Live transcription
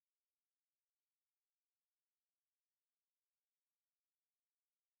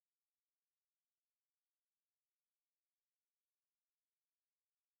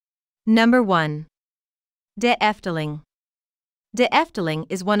Number 1. De Efteling. De Efteling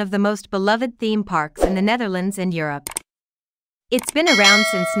is one of the most beloved theme parks in the Netherlands and Europe. It's been around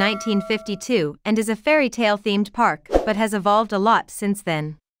since 1952 and is a fairy tale themed park, but has evolved a lot since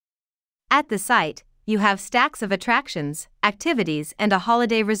then. At the site, you have stacks of attractions, activities, and a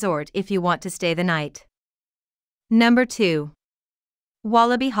holiday resort if you want to stay the night. Number 2.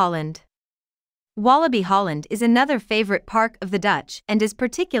 Walibi Holland. Walibi Holland is another favorite park of the Dutch and is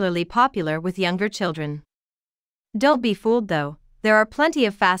particularly popular with younger children. Don't be fooled though, there are plenty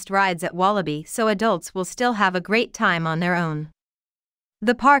of fast rides at Walibi, so adults will still have a great time on their own.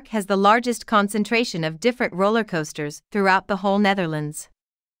 The park has the largest concentration of different roller coasters throughout the whole Netherlands.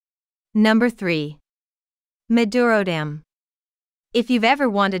 Number 3. Madurodam. If you've ever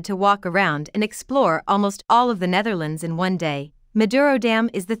wanted to walk around and explore almost all of the Netherlands in one day, Madurodam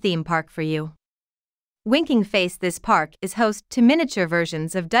is the theme park for you. Winking Face. This park is host to miniature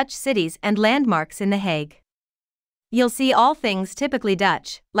versions of Dutch cities and landmarks in The Hague. You'll see all things typically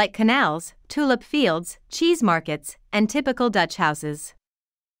Dutch, like canals, tulip fields, cheese markets, and typical Dutch houses.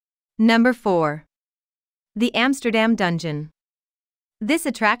 Number 4. The Amsterdam Dungeon. This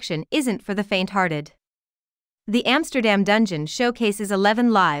attraction isn't for the faint-hearted. The Amsterdam Dungeon showcases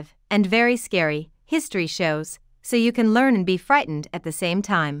 11 live, and very scary, history shows, so you can learn and be frightened at the same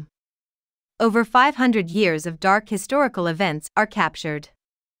time. Over 500 years of dark historical events are captured.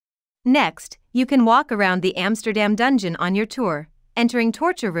 Next, you can walk around the Amsterdam Dungeon on your tour, entering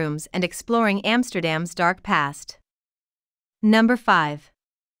torture rooms and exploring Amsterdam's dark past. Number 5.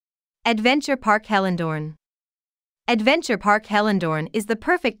 Adventure Park Hellendoorn. Adventure Park Hellendoorn is the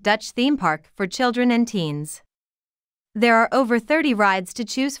perfect Dutch theme park for children and teens. There are over 30 rides to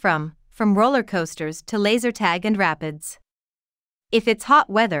choose from roller coasters to laser tag and rapids. If it's hot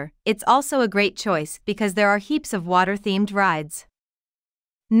weather, it's also a great choice because there are heaps of water-themed rides.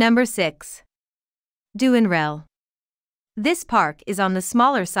 Number 6. Douwenrel. This park is on the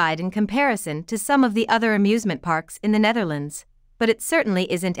smaller side in comparison to some of the other amusement parks in the Netherlands, but it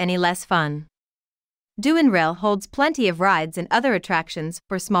certainly isn't any less fun. Douwenrel holds plenty of rides and other attractions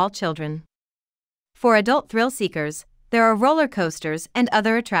for small children. For adult thrill seekers, there are roller coasters and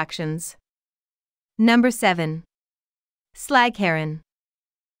other attractions. Number 7. Slagharen.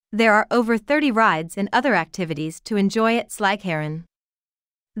 There are over 30 rides and other activities to enjoy at Slagharen.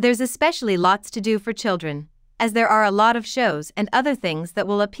 There's especially lots to do for children, as there are a lot of shows and other things that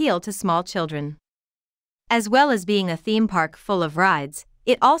will appeal to small children. As well as being a theme park full of rides,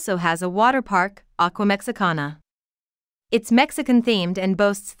 it also has a water park, Aqua Mexicana. It's Mexican-themed and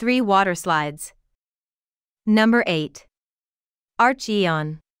boasts 3 water slides. Number 8.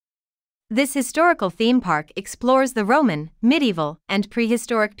 Archeon. This historical theme park explores the Roman, medieval, and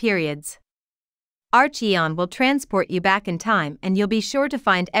prehistoric periods. Archeon will transport you back in time, and you'll be sure to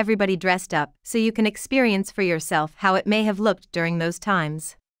find everybody dressed up so you can experience for yourself how it may have looked during those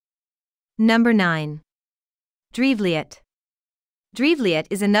times. Number 9. Drivliet. Drivliet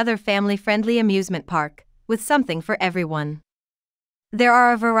is another family-friendly amusement park, with something for everyone. There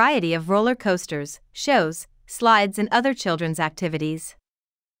are a variety of roller coasters, shows, slides, and other children's activities.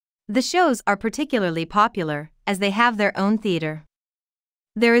 The shows are particularly popular, as they have their own theater.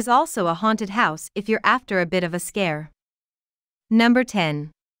 There is also a haunted house if you're after a bit of a scare. Number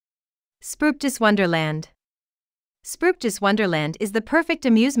 10. Sprookjes Wonderland. Sprookjes Wonderland is the perfect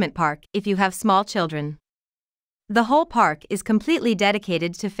amusement park if you have small children. The whole park is completely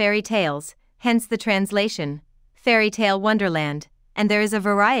dedicated to fairy tales, hence the translation, Fairy Tale Wonderland, and there is a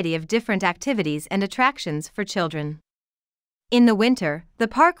variety of different activities and attractions for children. In the winter, the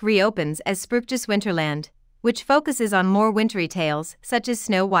park reopens as Sprookjes Winterland, which focuses on more wintry tales such as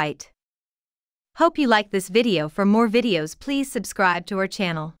Snow White. Hope you like this video. For more videos, please subscribe to our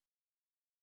channel.